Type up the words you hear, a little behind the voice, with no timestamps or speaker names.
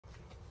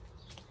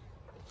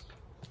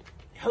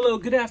Hello,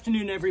 good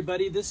afternoon,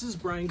 everybody. This is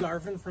Brian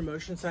Garvin from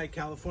Oceanside,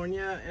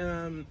 California.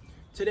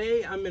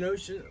 Today I'm in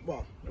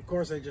well, of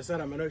course I just said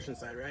I'm in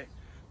Oceanside, right?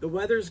 The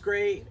weather's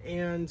great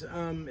and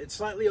it's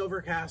slightly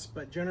overcast,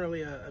 but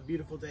generally a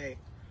beautiful day.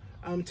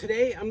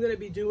 Today I'm going to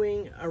be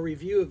doing a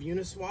review of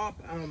Uniswap,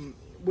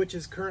 which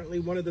is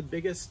currently one of the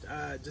biggest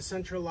one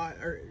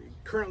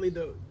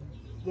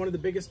of the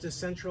biggest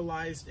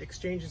decentralized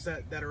exchanges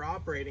that are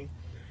operating.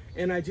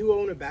 And I do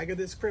own a bag of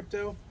this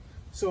crypto.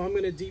 So I'm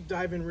going to deep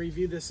dive and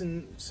review this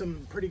in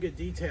some pretty good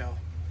detail.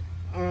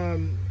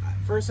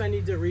 First, I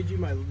need to read you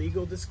my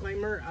legal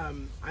disclaimer.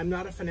 I'm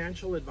not a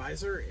financial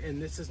advisor, and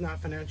this is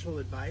not financial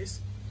advice.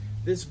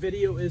 This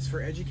video is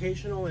for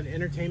educational and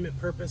entertainment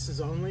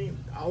purposes only.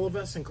 All of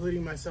us,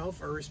 including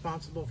myself, are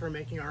responsible for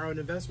making our own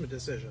investment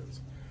decisions.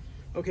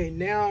 Okay,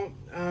 now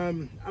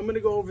I'm going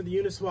to go over the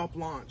Uniswap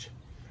launch.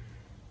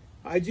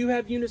 I do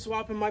have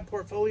Uniswap in my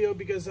portfolio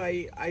because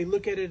I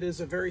look at it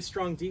as a very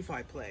strong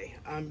DeFi play.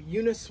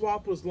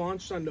 Uniswap was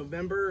launched on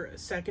November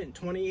 2nd,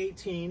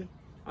 2018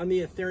 on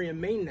the Ethereum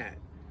mainnet.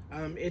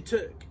 It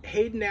took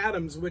Hayden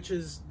Adams, which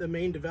is the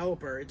main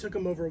developer, it took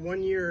him over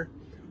 1 year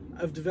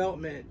of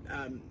development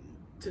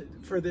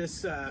for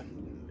this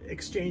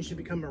exchange to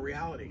become a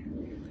reality.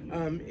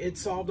 It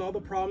solved all the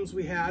problems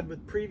we had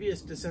with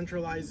previous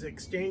decentralized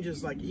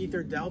exchanges like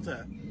Ether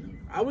Delta.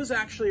 I was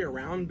actually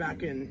around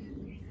back in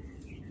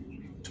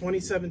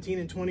 2017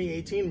 and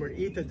 2018 when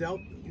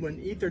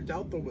Ether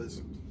Delta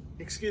was,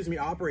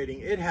 operating.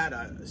 It had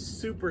a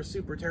super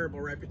terrible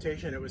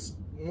reputation. It was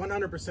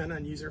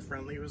 100% user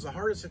friendly. It was the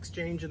hardest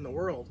exchange in the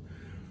world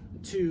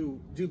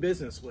to do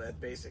business with,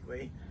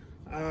 basically.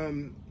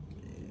 It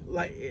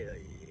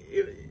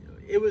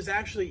was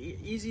actually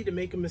easy to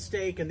make a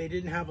mistake, and they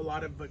didn't have a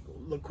lot of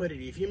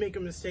liquidity. If you make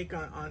a mistake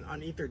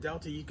on Ether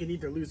Delta, you can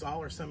either lose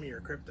all or some of your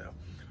crypto.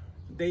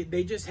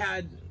 They just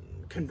had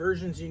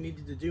conversions you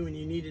needed to do, and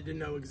you needed to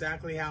know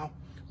exactly how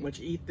much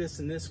ETH this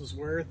and this was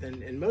worth,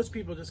 and most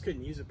people just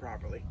couldn't use it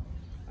properly.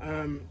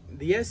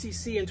 The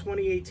SEC in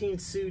 2018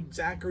 sued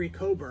Zachary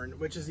Coburn,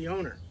 which is the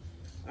owner.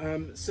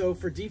 So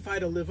for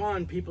DeFi to live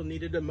on, people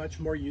needed a much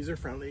more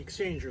user-friendly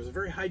exchange. There was a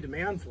very high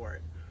demand for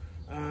it.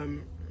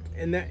 And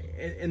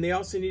they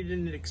also needed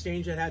an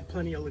exchange that had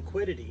plenty of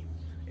liquidity,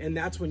 and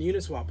that's when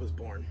Uniswap was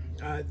born.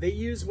 They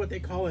use what they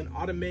call an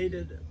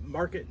automated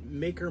market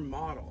maker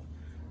model.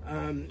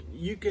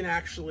 You can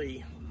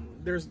actually,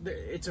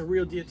 it's a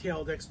real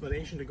detailed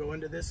explanation to go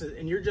into this,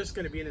 and you're just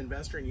going to be an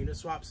investor in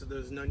Uniswap, so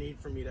there's no need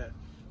for me to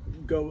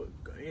go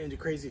into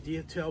crazy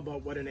detail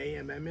about what an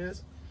AMM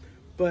is.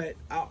 But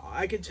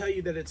I can tell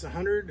you that it's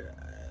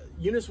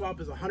Uniswap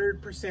is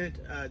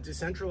 100%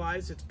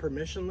 decentralized, it's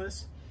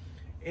permissionless,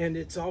 and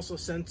it's also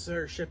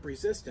censorship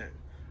resistant.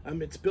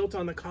 It's built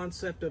on the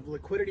concept of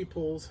liquidity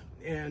pools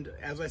and,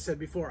 as I said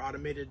before,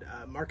 automated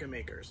market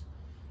makers.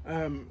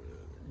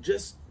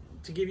 Just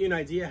to give you an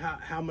idea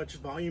how much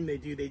volume they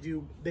do,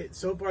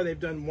 so far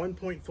they've done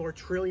 $1.4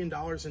 trillion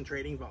in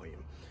trading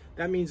volume.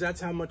 That means that's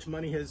how much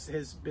money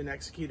has been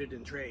executed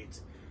in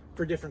trades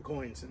for different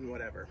coins and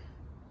whatever.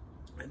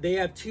 They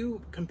have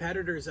two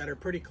competitors that are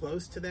pretty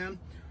close to them.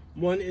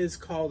 One is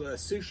called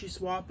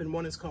SushiSwap and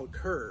one is called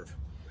Curve.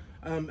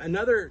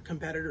 Another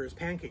competitor is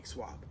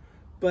PancakeSwap.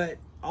 But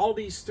all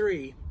these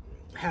three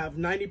have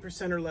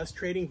 90% or less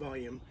trading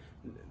volume,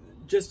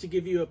 just to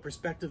give you a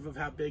perspective of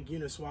how big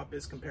Uniswap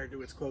is compared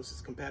to its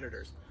closest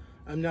competitors.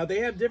 Now they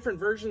have different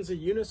versions of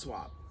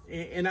Uniswap,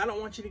 and I don't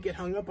want you to get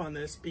hung up on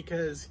this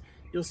because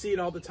you'll see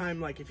it all the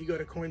time. Like if you go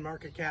to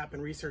CoinMarketCap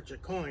and research a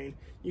coin,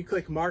 you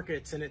click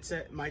markets and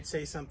it might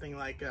say something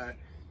like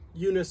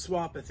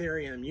Uniswap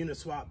Ethereum,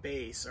 Uniswap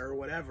Base, or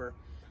whatever.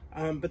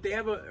 But they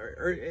have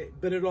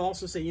but it'll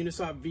also say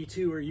Uniswap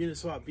V2 or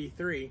Uniswap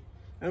V3.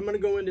 And I'm going to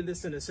go into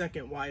this in a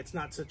second why it's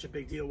not such a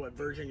big deal what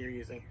version you're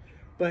using.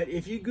 But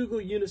if you Google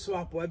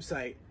Uniswap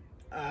website,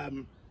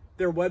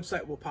 their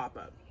website will pop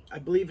up. I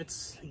believe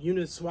it's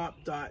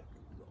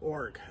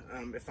uniswap.org,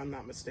 if I'm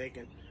not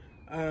mistaken.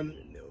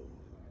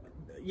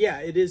 Yeah,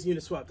 it is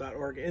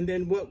uniswap.org. And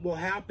then what will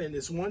happen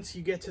is once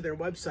you get to their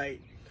website,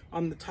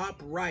 on the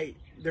top right,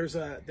 there's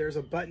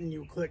a button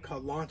you click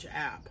called Launch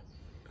App.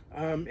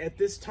 At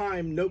this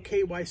time, no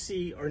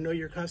KYC or Know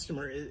Your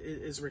Customer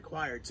is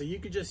required. So you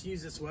could just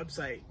use this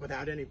website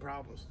without any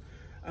problems.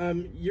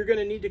 You're going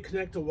to need to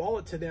connect a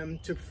wallet to them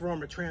to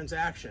perform a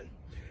transaction.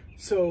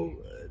 So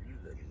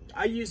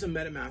I use a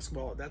MetaMask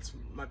wallet. That's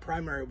my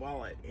primary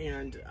wallet.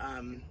 And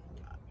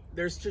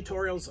there's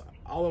tutorials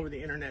all over the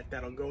internet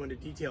that'll go into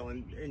detail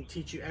and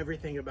teach you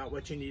everything about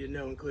what you need to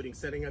know, including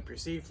setting up your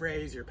seed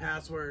phrase, your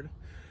password.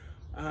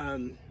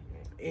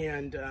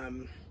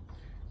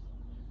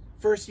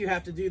 First you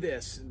have to do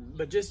this,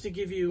 but just to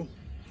give you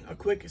a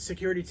quick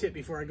security tip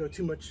before I go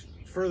too much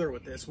further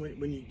with this,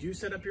 when you do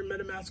set up your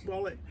MetaMask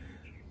wallet,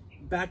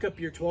 back up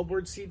your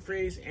 12-word seed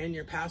phrase and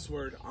your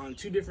password on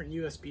 2 different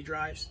USB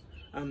drives.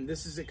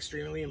 This is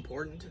extremely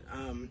important.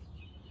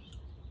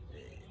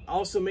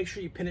 Also, make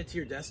sure you pin it to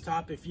your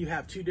desktop. If you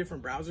have 2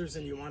 different browsers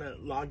and you want to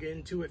log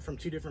into it from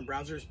 2 different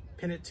browsers,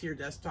 pin it to your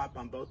desktop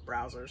on both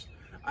browsers.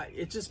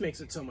 It just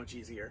makes it so much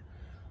easier.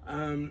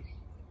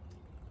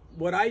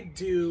 What I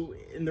do,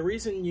 and the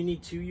reason you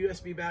need 2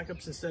 USB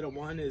backups instead of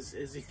 1 is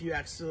if you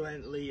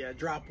accidentally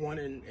drop one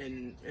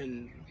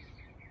in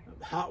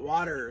hot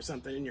water or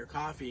something in your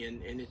coffee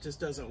and it just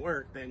doesn't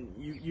work, then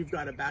you've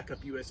got a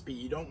backup USB.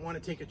 You don't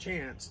want to take a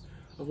chance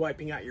of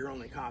wiping out your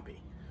only copy.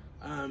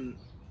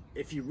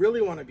 If you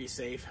really want to be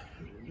safe,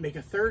 make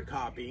a 3rd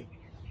copy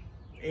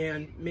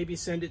and maybe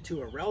send it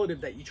to a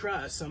relative that you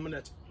trust, someone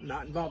that's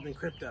not involved in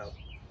crypto.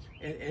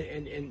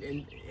 And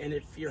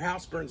if your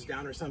house burns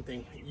down or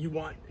something, you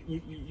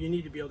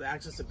need to be able to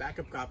access a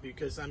backup copy,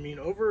 because I mean,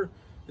 over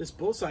this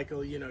bull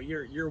cycle, you know,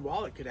 your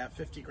wallet could have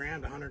 50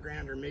 grand, 100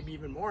 grand, or maybe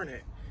even more in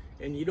it,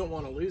 and you don't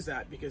want to lose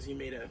that because you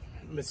made a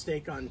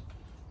mistake on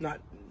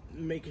not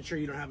making sure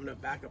you don't have enough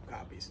backup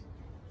copies.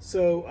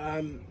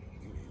 So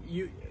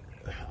you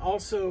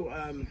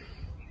also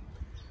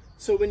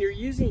so when you're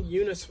using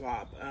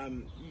Uniswap,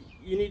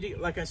 you need to,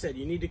 like I said,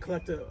 you need to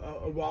connect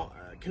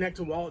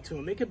a wallet to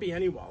them. It could be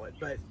any wallet,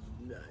 but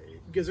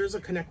because there's a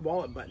connect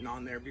wallet button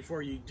on there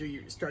before you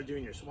start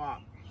doing your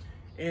swap.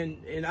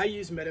 And I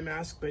use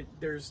MetaMask, but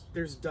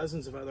there's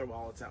dozens of other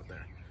wallets out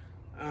there.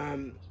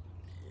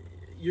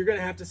 You're going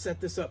to have to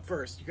set this up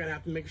first. You're going to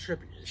have to make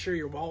sure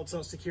your wallet's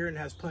all secure and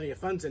has plenty of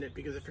funds in it,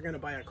 because if you're going to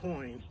buy a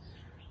coin,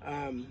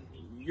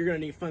 you're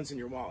going to need funds in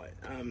your wallet.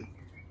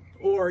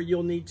 Or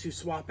you'll need to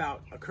swap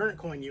out a current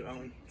coin you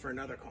own for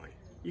another coin.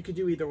 You could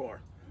do either or.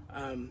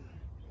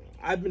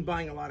 I've been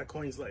buying a lot of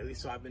coins lately,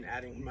 so I've been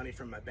adding money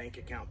from my bank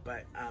account,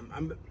 but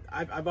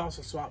I've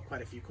also swapped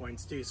quite a few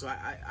coins too. So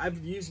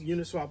I've used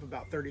Uniswap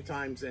about 30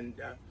 times, and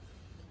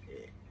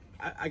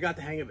I got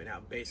the hang of it now,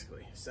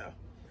 basically. So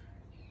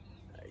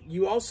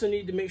you also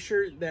need to make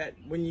sure that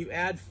when you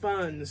add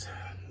funds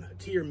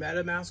to your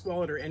MetaMask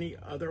wallet or any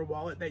other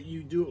wallet, that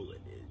you do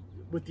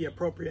with the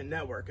appropriate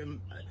network.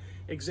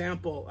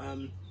 Example,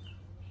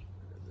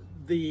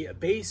 the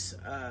base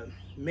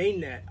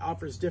mainnet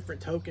offers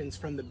different tokens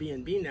from the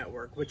BNB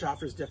network, which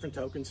offers different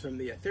tokens from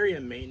the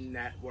Ethereum main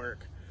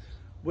network,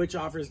 which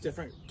offers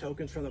different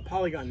tokens from the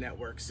Polygon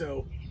network.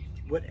 So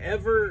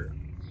whatever,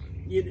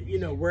 you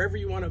know, wherever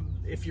you want to,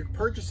 if you're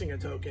purchasing a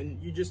token,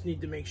 you just need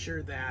to make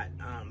sure that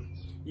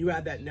you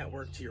add that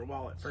network to your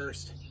wallet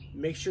first.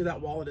 Make sure that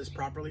wallet is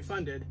properly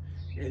funded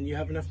and you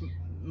have enough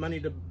money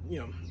to, you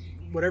know,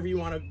 whatever you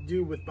want to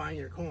do with buying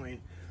your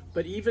coin.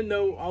 But even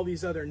though all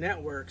these other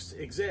networks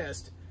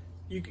exist,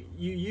 you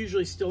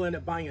usually still end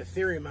up buying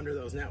Ethereum under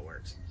those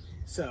networks.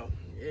 So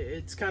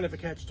it's kind of a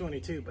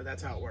catch-22, but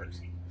that's how it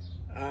works.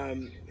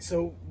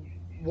 So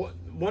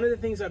one of the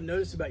things I've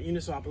noticed about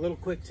Uniswap, a little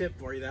quick tip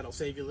for you that'll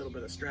save you a little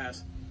bit of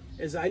stress,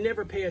 is I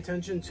never pay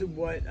attention to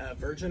what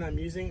version I'm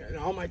using, and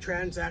all my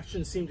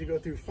transactions seem to go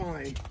through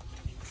fine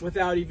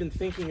without even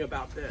thinking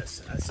about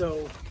this.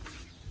 So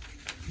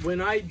when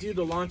I do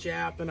the launch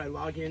app and I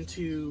log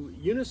into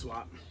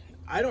Uniswap,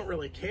 I don't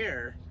really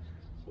care.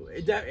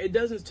 It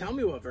doesn't tell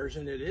me what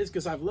version it is,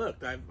 because I've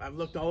looked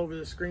all over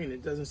the screen.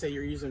 It doesn't say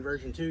you're using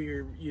version 2,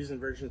 you're using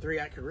version 3.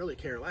 I could really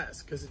care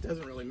less, because it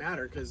doesn't really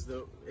matter, because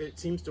it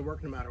seems to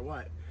work no matter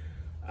what.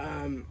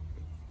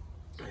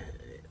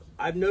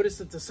 I've noticed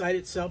that the site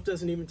itself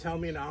doesn't even tell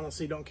me, and I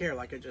honestly don't care,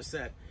 like I just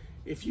said.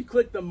 If you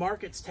click the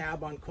markets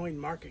tab on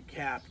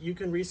CoinMarketCap, you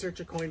can research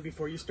a coin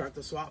before you start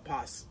the swap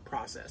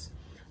process.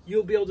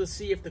 You'll be able to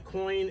see if the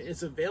coin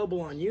is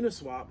available on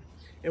Uniswap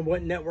and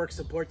what network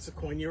supports the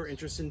coin you're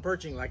interested in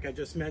purchasing. Like I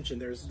just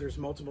mentioned, there's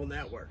multiple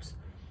networks.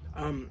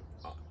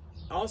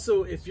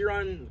 Also, if you're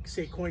on,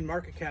 say,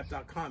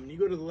 coinmarketcap.com and you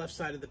go to the left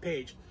side of the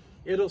page,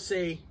 it'll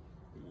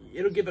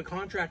give a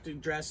contract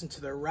address, and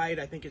to the right,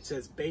 I think it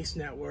says base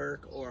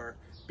network or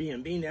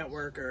BNB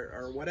network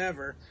or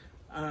whatever.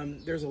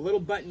 There's a little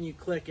button you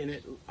click and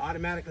it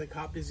automatically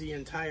copies the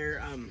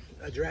entire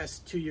address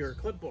to your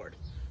clipboard.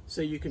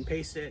 So you can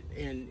paste it,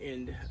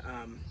 and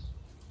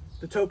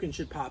the token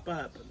should pop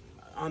up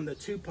on the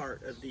to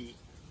part of the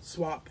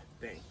swap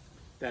thing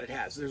that it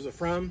has. There's a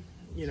from,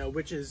 you know,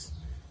 which is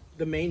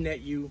the main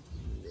net you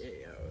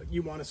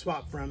want to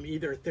swap from,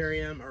 either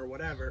Ethereum or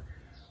whatever.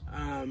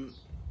 And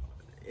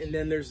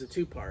then there's the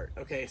to part.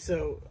 Okay,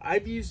 so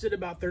I've used it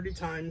about 30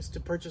 times to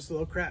purchase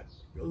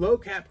low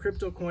cap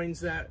crypto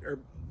coins that are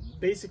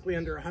basically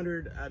under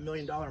 $100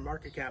 million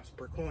market caps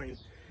per coin.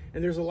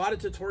 And there's a lot of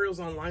tutorials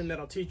online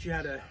that'll teach you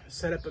how to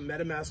set up a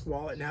MetaMask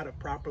wallet and how to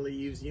properly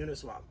use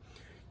Uniswap.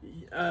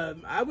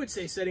 I would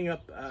say setting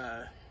up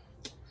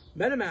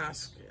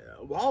MetaMask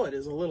wallet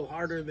is a little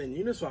harder than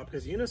Uniswap,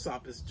 because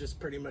Uniswap is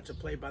just pretty much a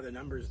play by the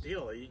numbers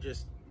deal. You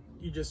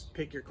just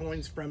pick your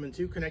coins from and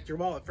to, connect your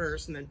wallet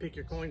first, and then pick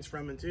your coins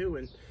from and to.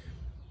 And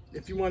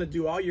if you want to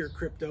do all your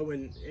crypto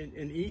in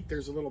ETH,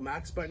 there's a little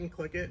max button,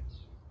 click it,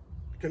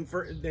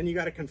 confirm, then you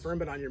got to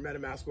confirm it on your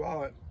MetaMask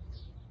wallet.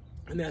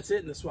 And that's it,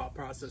 and the swap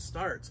process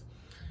starts.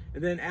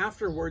 And then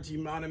afterwards,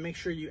 you want to make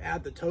sure you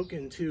add the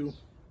token to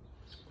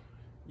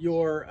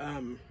your,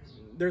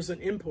 there's an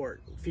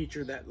import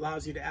feature that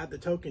allows you to add the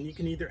token. You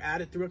can either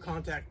add it through a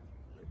contract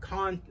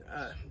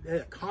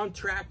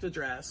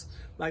address,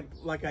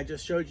 like I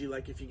just showed you.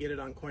 Like if you get it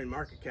on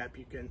CoinMarketCap,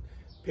 you can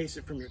paste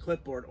it from your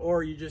clipboard,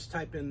 or you just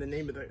type in the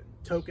name of the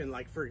token.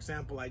 Like for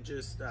example, I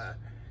just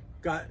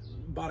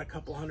bought a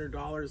couple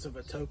 $100 of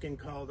a token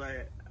called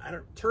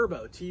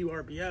Turbo,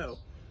 Turbo,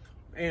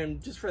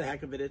 and just for the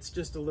heck of it, it's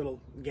just a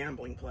little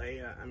gambling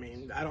play. I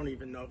mean, I don't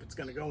even know if it's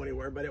going to go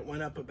anywhere, but it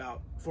went up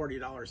about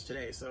 $40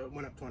 today, so it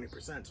went up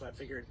 20%. So I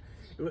figured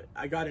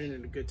I got in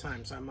at a good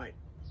time, so I might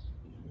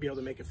be able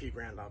to make a few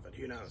grand off it.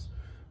 Who knows?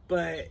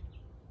 But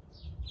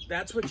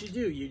that's what you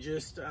do. You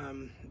just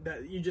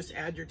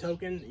add your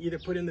token, either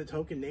put in the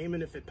token name,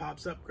 and if it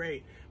pops up,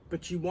 great.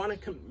 But you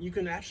want to you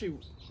can actually,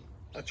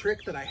 a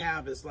trick that I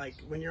have is like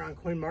when you're on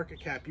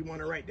CoinMarketCap, you want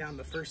to write down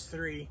the first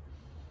 3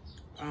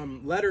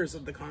 letters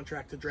of the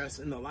contract address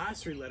and the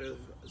last 3 letters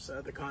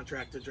of the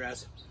contract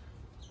address,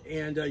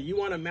 and you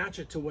want to match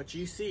it to what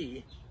you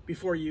see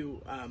before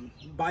you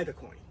buy the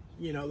coin.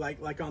 You know,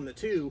 like on the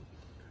 2,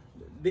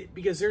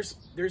 because there's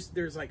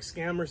like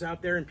scammers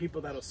out there and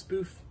people that'll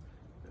spoof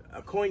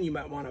a coin you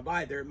might want to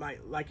buy. There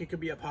might, like, it could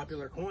be a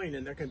popular coin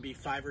and there can be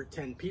 5 or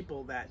 10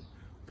 people that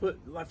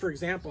put, like, for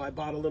example, I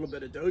bought a little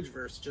bit of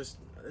Dogeverse, just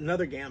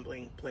another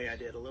gambling play I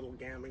did, a little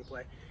gambling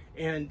play,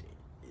 and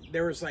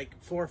there was like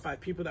 4 or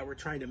 5 people that were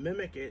trying to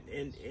mimic it,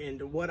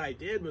 and what I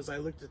did was I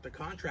looked at the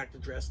contract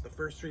address, the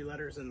first 3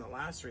 letters and the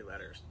last 3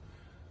 letters,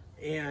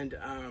 and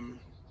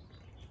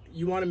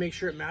you want to make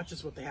sure it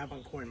matches what they have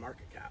on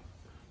CoinMarketCap.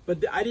 But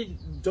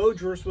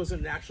Dogeverse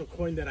wasn't an actual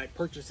coin that I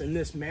purchased in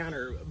this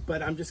manner,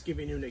 but I'm just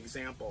giving you an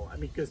example. I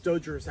mean, because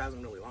Dogeverse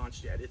hasn't really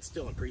launched yet. It's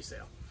still in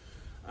pre-sale.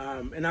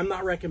 And I'm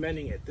not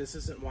recommending it. This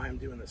isn't why I'm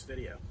doing this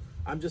video.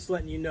 I'm just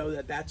letting you know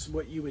that that's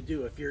what you would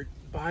do. If you're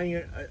buying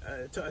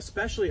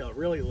especially a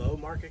really low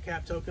market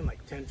cap token,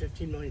 like $10,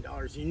 $15 million,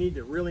 you need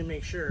to really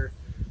make sure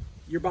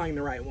you're buying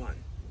the right one,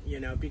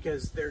 you know,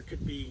 because there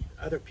could be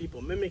other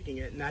people mimicking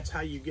it. And that's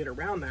how you get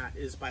around that,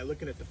 is by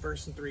looking at the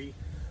first and 3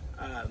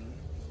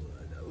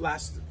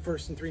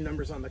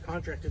 numbers on the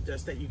contract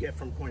address that you get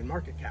from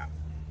CoinMarketCap,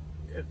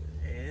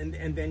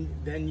 and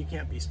then you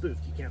can't be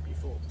spoofed, you can't be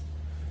fooled.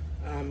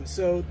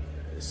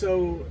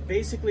 So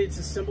basically, it's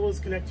as simple as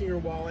connecting your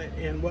wallet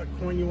and what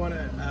coin you want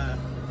to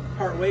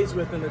part ways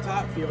with in the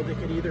top field. It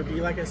could either be,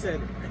 like I said,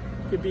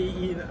 it could be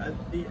either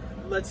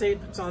let's say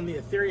it's on the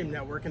Ethereum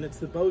network and it's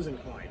the Boson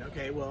coin.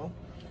 Okay, well,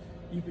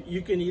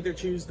 you can either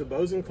choose the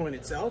Boson coin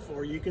itself,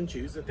 or you can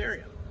choose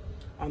Ethereum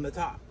on the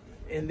top,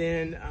 and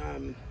then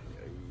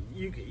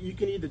you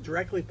can either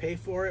directly pay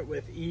for it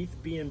with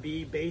ETH,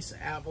 BNB, Base,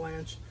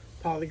 Avalanche,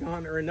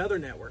 Polygon, or another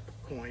network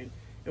coin.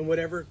 And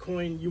whatever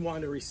coin you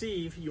want to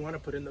receive, you want to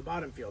put in the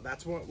bottom field.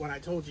 That's when I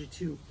told you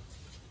to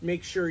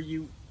make sure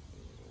you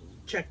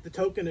check the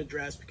token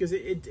address, because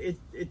it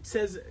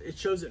says, it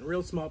shows it in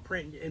real small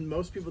print, and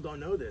most people don't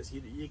know this.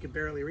 You can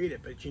barely read it,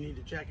 but you need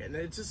to check it. And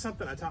it's just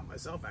something I taught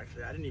myself,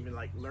 actually. I didn't even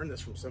like learn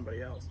this from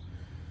somebody else.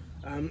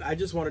 I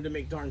just wanted to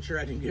make darn sure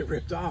I didn't get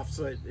ripped off,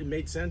 so it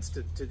made sense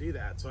to do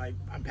that. So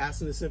I'm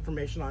passing this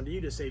information on to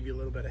you to save you a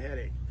little bit of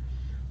headache.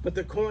 But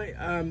the coin,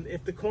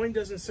 if the coin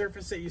doesn't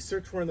surface that you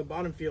search for in the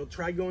bottom field,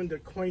 try going to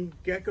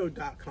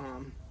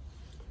CoinGecko.com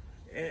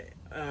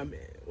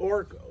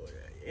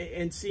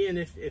and seeing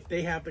if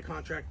they have the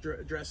contract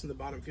address in the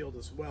bottom field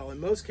as well. In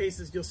most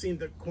cases, you'll see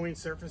the coin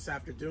surface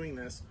after doing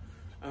this.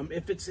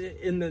 If it's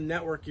in the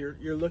network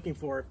you're looking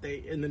for, if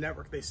in the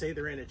network they say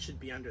they're in, it should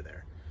be under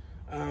there.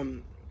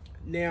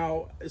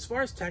 Now, as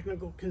far as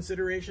technical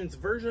considerations,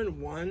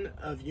 version 1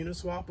 of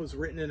Uniswap was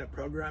written in a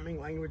programming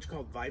language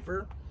called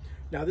Viper.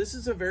 Now, this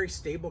is a very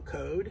stable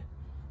code,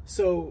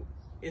 so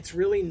it's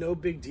really no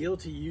big deal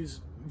to use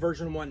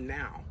version 1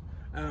 now.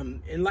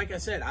 And like I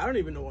said, I don't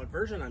even know what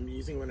version I'm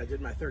using when I did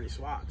my 30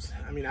 swaps.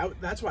 I mean,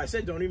 that's why I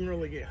said don't even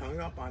really get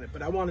hung up on it,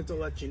 but I wanted to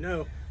let you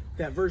know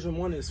that version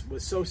 1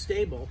 was so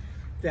stable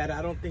that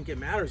I don't think it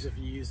matters if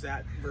you use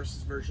that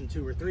versus version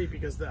 2 or 3,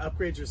 because the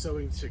upgrades are so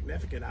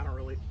insignificant. I don't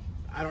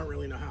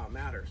really know how it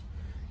matters.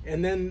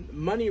 And then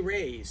money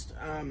raised.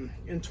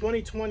 In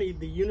 2020,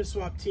 the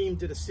Uniswap team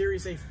did a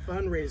Series A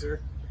fundraiser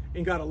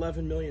and got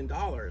 $11 million.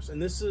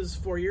 And this is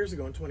 4 years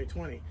ago in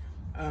 2020.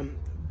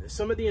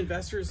 Some of the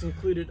investors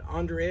included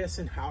Andreas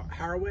and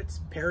Horowitz,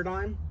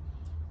 Paradigm,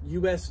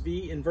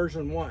 USV, and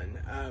version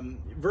 1.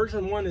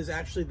 Version 1 is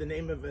actually the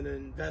name of an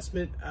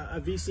investment, a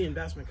VC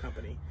investment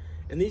company.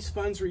 And these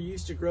funds were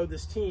used to grow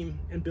this team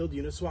and build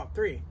Uniswap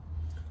 3.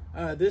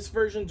 This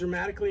version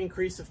dramatically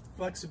increased the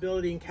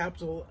flexibility and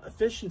capital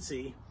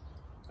efficiency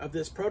of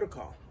this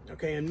protocol.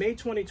 Okay, in May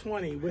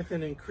 2020, with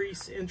an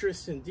increased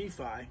interest in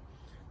DeFi,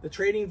 the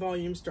trading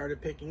volume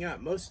started picking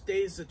up. Most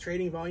days the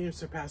trading volume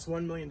surpassed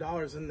 $1 million,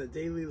 and the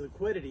daily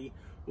liquidity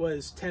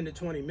was 10 to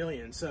 20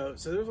 million. So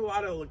there's a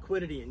lot of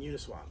liquidity in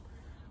Uniswap.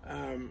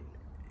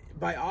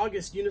 By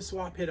August,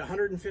 Uniswap hit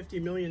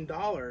 $150 million.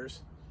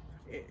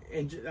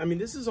 And I mean,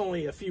 this is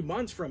only a few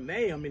months from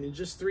May. I mean, in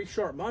just 3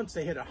 short months,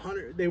 they hit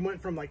 100. They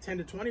went from like 10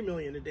 to 20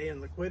 million a day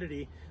in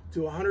liquidity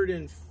to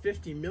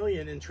 150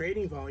 million in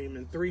trading volume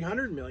and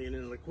 300 million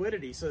in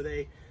liquidity. So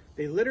they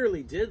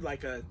literally did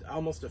like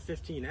almost a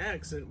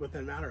 15x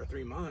within a matter of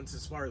 3 months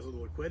as far as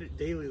the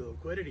daily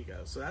liquidity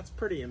goes. So that's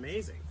pretty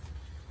amazing.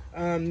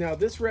 Now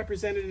this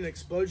represented an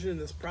explosion in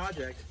this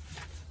project.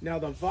 Now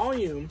the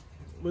volume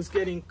was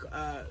getting,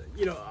 of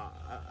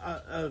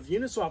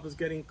Uniswap was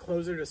getting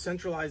closer to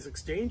centralized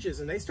exchanges,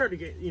 and they started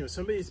to get,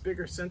 some of these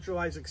bigger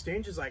centralized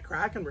exchanges like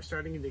Kraken were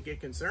starting to get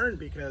concerned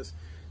because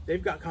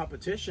they've got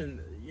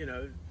competition.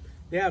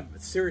 They have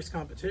serious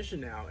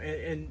competition now,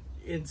 and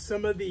in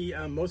some of the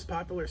most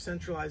popular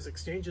centralized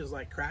exchanges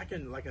like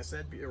Kraken, like I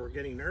said, were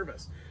getting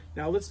nervous.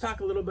 Now let's talk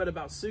a little bit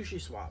about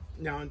SushiSwap.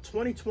 Now in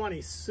 2020,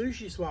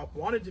 SushiSwap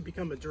wanted to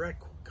become a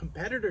direct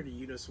competitor to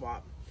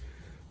Uniswap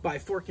by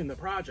forking the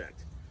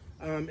project.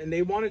 And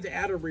they wanted to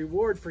add a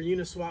reward for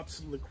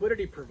Uniswap's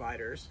liquidity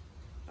providers,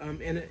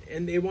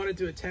 and they wanted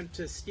to attempt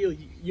to steal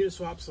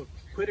Uniswap's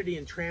liquidity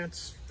and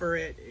transfer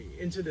it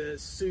into the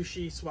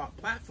SushiSwap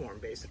platform,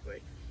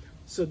 basically.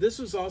 So this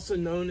was also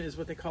known as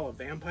what they call a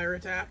vampire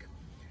attack,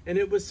 and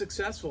it was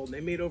successful. They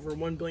made over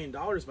 $1 billion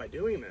by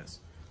doing this.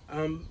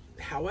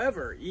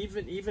 However,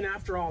 even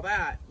after all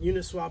that,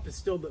 Uniswap is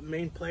still the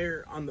main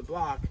player on the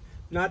block,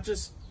 not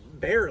just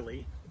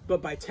barely,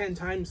 but by 10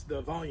 times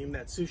the volume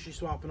that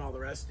SushiSwap and all the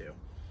rest do.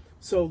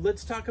 So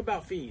let's talk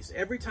about fees.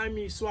 Every time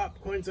you swap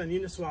coins on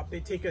Uniswap,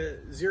 they take a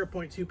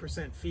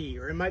 0.2% fee,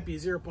 or it might be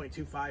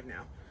 0.25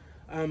 now.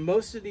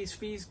 Most of these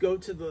fees go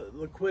to the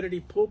liquidity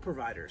pool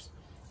providers.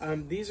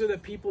 These are the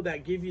people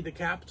that give you the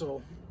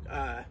capital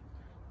that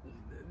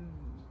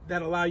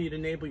allow you to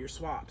enable your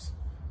swaps.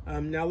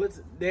 Now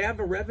they have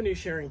a revenue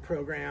sharing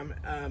program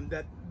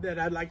that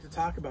I'd like to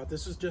talk about.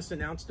 This was just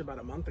announced about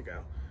a month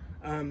ago.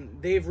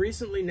 They've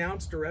recently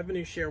announced a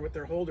revenue share with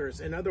their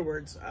holders. In other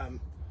words,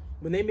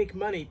 when they make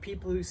money,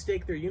 people who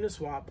stake their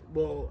Uniswap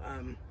will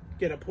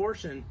get a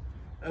portion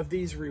of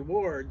these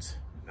rewards,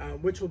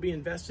 which will be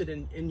invested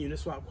in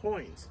Uniswap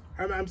coins.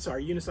 I'm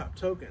sorry, Uniswap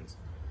tokens.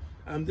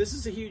 This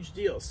is a huge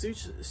deal.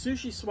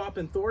 SushiSwap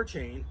and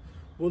Thorchain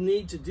will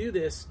need to do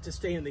this to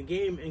stay in the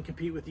game and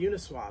compete with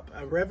Uniswap.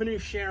 Revenue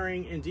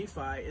sharing in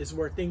DeFi is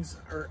where things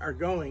are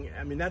going.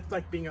 I mean, that's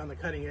like being on the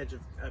cutting edge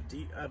of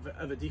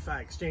a DeFi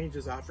exchange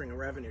is offering a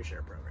revenue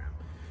share program.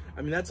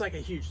 I mean, that's like a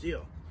huge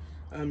deal.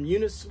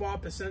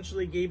 Uniswap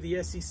essentially gave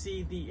the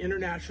SEC the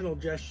international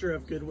gesture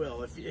of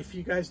goodwill. If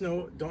you guys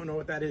don't know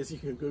what that is, you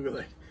can Google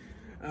it.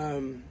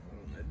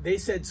 They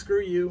said,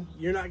 screw you,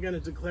 you're not going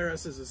to declare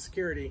us as a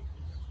security.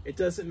 It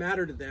doesn't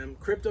matter to them.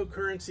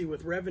 Cryptocurrency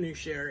with revenue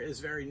share is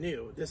very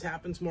new. This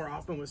happens more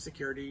often with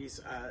securities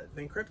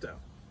than crypto.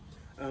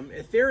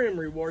 Ethereum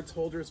rewards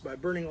holders by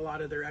burning a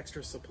lot of their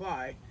extra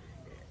supply.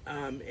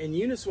 And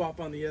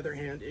Uniswap, on the other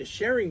hand, is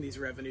sharing these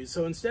revenues.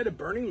 So instead of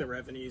burning the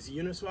revenues,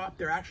 Uniswap,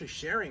 they're actually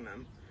sharing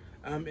them.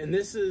 And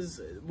this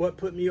is what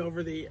put me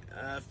over the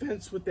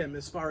fence with them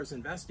as far as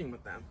investing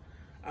with them.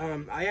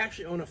 I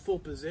actually own a full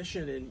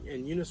position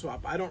in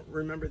Uniswap. I don't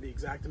remember the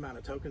exact amount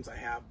of tokens I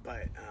have,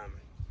 but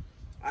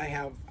I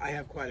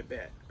have quite a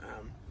bit.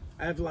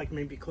 I have like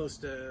maybe close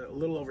to a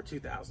little over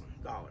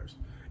 $2,000.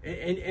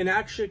 And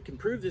actually can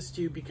prove this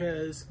to you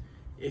because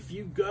if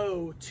you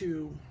go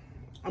to,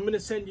 I'm going to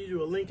send you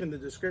to a link in the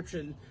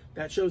description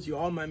that shows you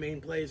all my main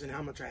plays and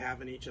how much I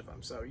have in each of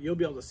them. So you'll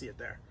be able to see it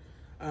there.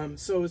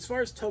 So as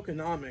far as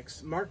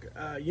tokenomics,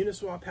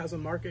 Uniswap has a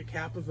market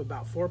cap of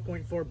about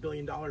 $4.4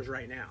 billion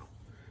right now.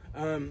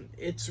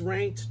 It's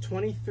ranked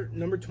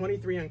number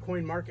 23 on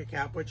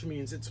CoinMarketCap, which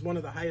means it's one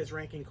of the highest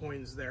ranking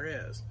coins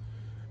there is.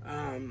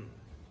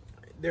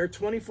 Their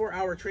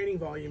 24-hour trading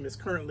volume is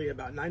currently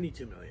about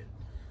 92 million.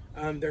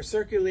 Their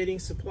circulating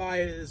supply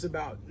is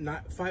about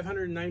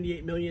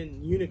 598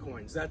 million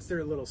unicoins. That's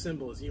their little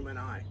symbol, is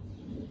UNI.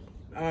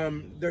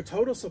 Their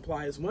total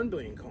supply is 1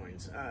 billion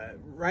coins.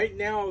 Right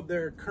now,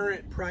 their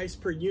current price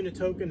per unit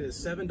token is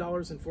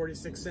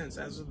 $7.46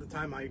 as of the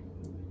time I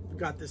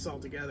got this all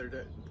together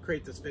to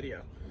create this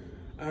video.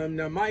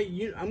 Now I'm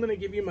going to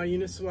give you my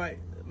Uniswap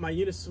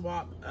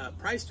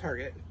price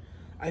target.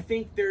 I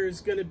think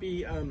there's going to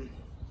be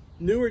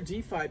newer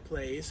DeFi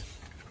plays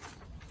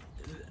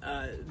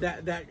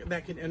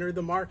that can enter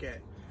the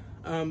market,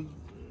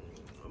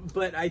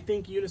 but I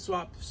think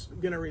Uniswap's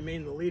going to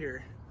remain the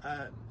leader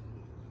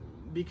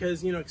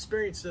because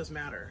experience does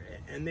matter,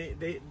 and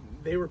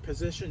they were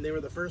positioned. They were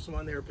the first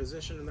one. They were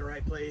positioned in the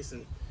right place,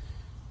 and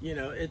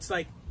it's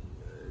like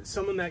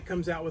someone that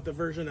comes out with a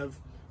version of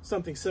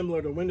something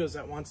similar to Windows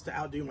that wants to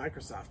outdo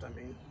Microsoft. I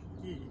mean,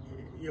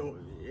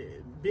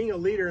 being a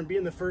leader and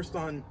being the first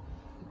on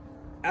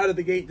out of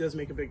the gate does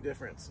make a big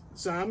difference.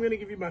 So I'm going to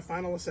give you my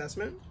final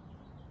assessment.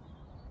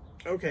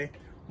 Okay,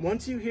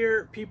 once you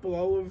hear people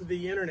all over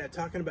the internet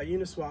talking about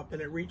Uniswap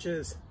and it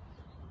reaches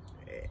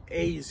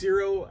a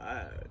zero,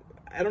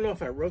 I don't know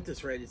if I wrote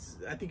this right,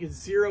 I think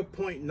it's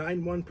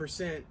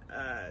 0.91%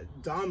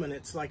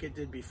 dominance like it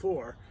did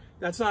before.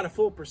 That's not a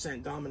full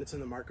percent dominance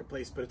in the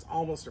marketplace, but it's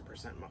almost a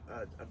percent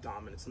of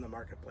dominance in the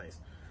marketplace.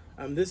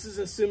 This is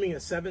assuming a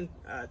 $7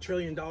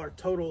 trillion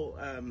total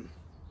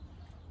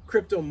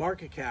crypto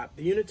market cap.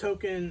 The unit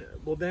token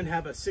will then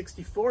have a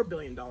 $64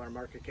 billion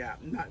market cap,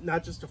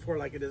 not just a 4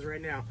 like it is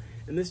right now.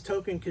 And this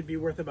token could be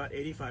worth about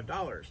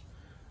 $85.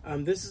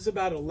 This is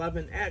about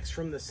 11x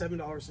from the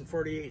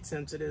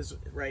 $7.48 it is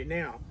right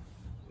now.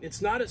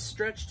 it's not a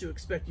stretch to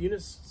expect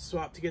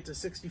Uniswap to get to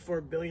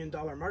 $64 billion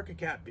market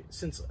cap,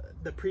 since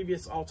the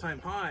previous all-time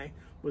high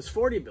was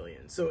 40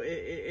 billion. So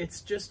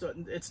it's just,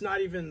 it's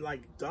not even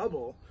like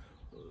double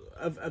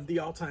of the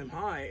all-time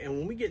high. And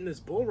when we get in this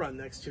bull run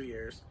next 2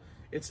 years,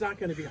 it's not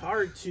going to be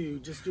hard to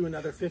just do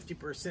another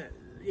 50%,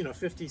 you know,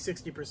 50,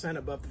 60%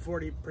 above the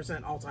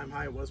 40% all-time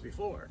high it was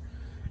before.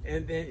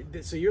 And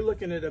then, so you're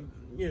looking at a,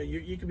 you know,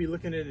 you could be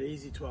looking at an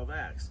easy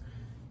 12x.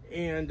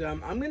 And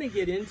I'm going to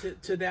get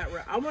into that.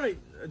 I want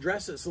to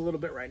address this a little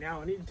bit right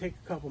now. I need to take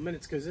a couple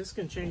minutes because this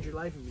can change your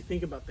life if you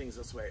think about things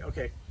this way.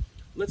 Okay,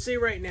 let's say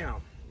right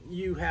now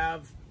you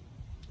have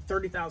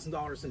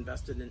 $30,000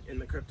 invested in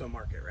the crypto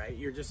market, right?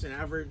 You're just an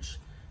average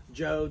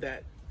Joe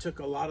that took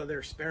a lot of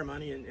their spare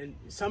money and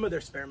some of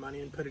their spare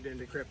money and put it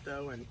into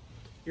crypto, and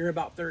you're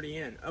about 30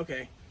 in.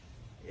 Okay,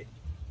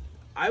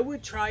 I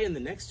would try in the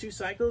next 2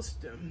 cycles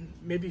to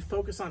maybe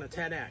focus on a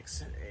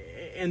 10x.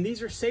 And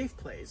these are safe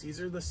plays.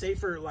 These are the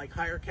safer, like,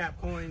 higher cap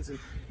coins. And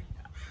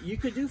you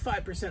could do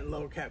 5%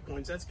 lower cap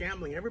coins. That's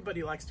gambling.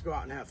 Everybody likes to go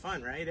out and have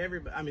fun, right?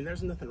 Everybody, I mean,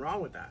 there's nothing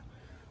wrong with that.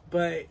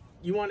 But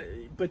you want,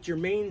 but your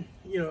main,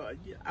 you know,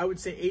 I would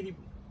say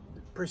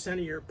 80% of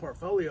your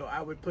portfolio,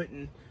 I would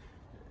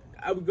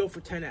go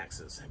for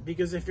 10x's,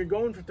 because if you're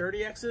going for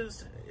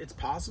 30x's, it's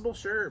possible,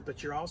 sure,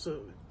 but you're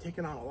also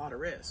taking on a lot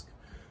of risk.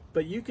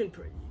 But you can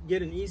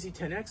get an easy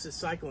 10x this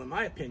cycle, in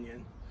my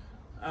opinion,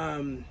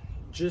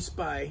 just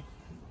by,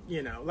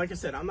 you know, like I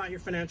said, I'm not your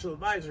financial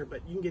advisor,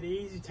 but you can get an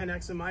easy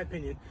 10x, in my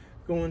opinion,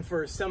 going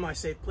for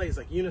semi-safe plays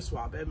like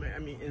Uniswap. I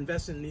mean,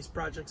 investing in these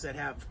projects that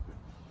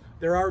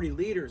they're already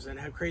leaders and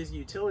have crazy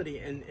utility,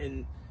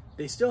 and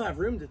they still have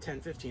room to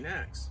 10,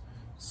 15x.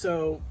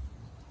 So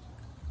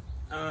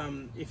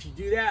if you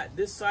do that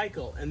this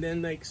cycle, and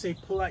then, like, say,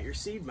 pull out your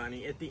seed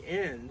money at the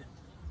end,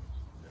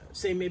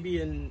 say maybe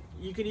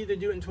you could either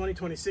do it in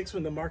 2026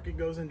 when the market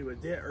goes into a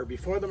dip, or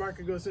before the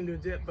market goes into a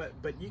dip,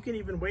 but you can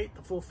even wait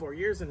the full 4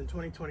 years, and in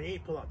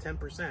 2028 pull out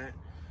 10%.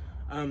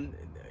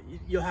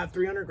 You'll have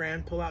 300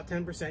 grand, pull out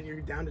 10%,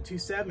 you're down to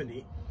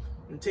 270,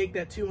 and take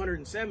that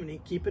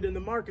 270, keep it in the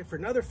market for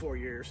another 4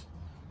 years,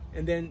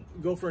 and then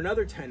go for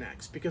another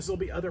 10x, because there'll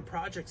be other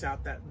projects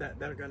out that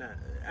are gonna,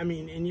 I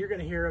mean, and you're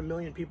gonna hear a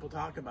million people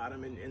talk about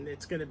them, and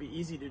it's gonna be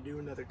easy to do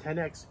another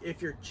 10x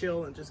if you're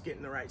chill and just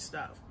getting the right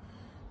stuff.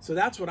 So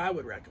that's what I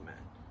would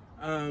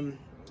recommend.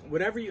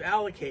 Whatever you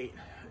allocate,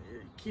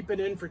 keep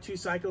it in for 2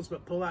 cycles,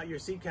 but pull out your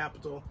seed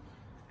capital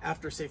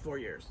after, say, 4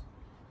 years.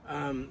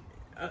 In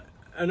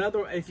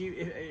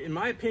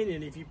my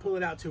opinion, if you pull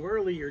it out too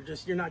early, you're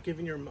not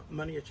giving your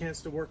money a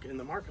chance to work in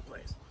the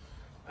marketplace.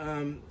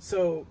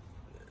 So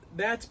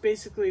that's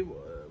basically,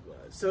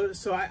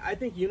 so I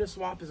think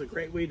Uniswap is a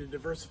great way to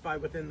diversify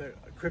within the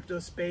crypto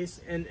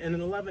space, and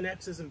an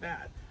 11x isn't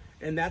bad.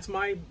 And that's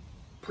my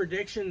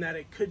prediction, that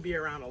it could be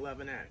around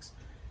 11x.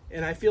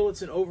 And I feel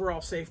it's an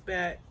overall safe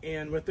bet,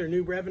 and with their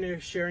new revenue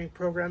sharing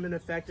program in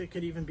effect, it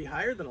could even be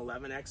higher than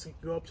 11x and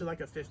go up to like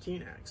a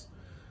 15x.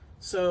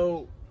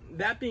 So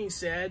that being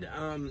said,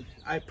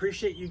 I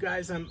appreciate you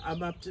guys. I'm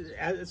up to,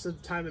 as of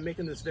the time of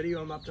making this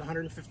video, I'm up to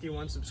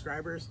 151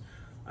 subscribers.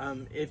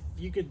 If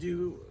you could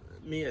do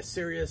me a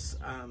serious,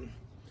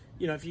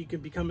 you know, if you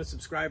could become a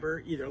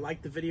subscriber, either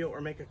like the video or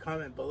make a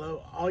comment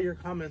below. All your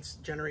comments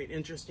generate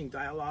interesting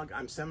dialogue.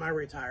 I'm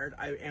semi-retired.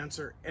 I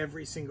answer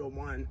every single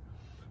one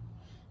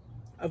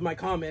of my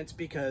comments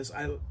because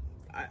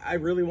I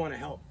really want to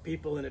help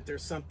people, and if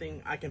there's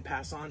something I can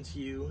pass on to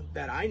you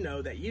that I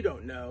know that you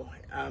don't know,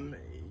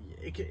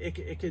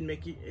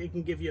 it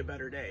can give you a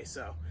better day.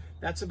 So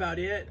that's about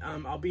it.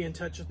 I'll be in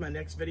touch with my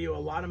next video. A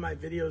lot of my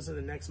videos in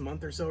the next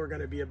month or so are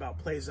going to be about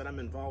plays that I'm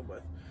involved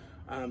with.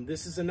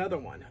 This is another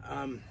one.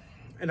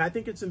 And I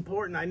think it's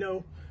important. I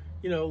know,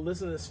 you know,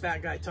 listening to this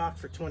fat guy talk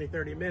for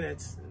 20-30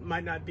 minutes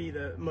might not be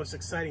the most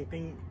exciting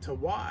thing to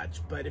watch,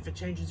 but if it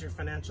changes your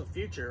financial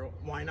future,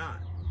 why not?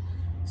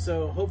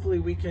 So hopefully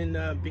we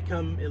can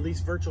become at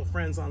least virtual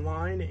friends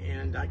online,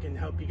 and I can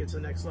help you get to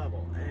the next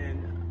level.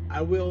 And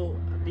I will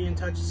be in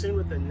touch soon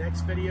with the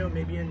next video,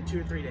 maybe in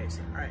 2 or 3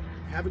 days. All right,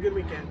 have a good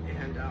weekend,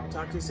 and I'll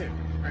talk to you soon.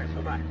 All right,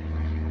 bye-bye.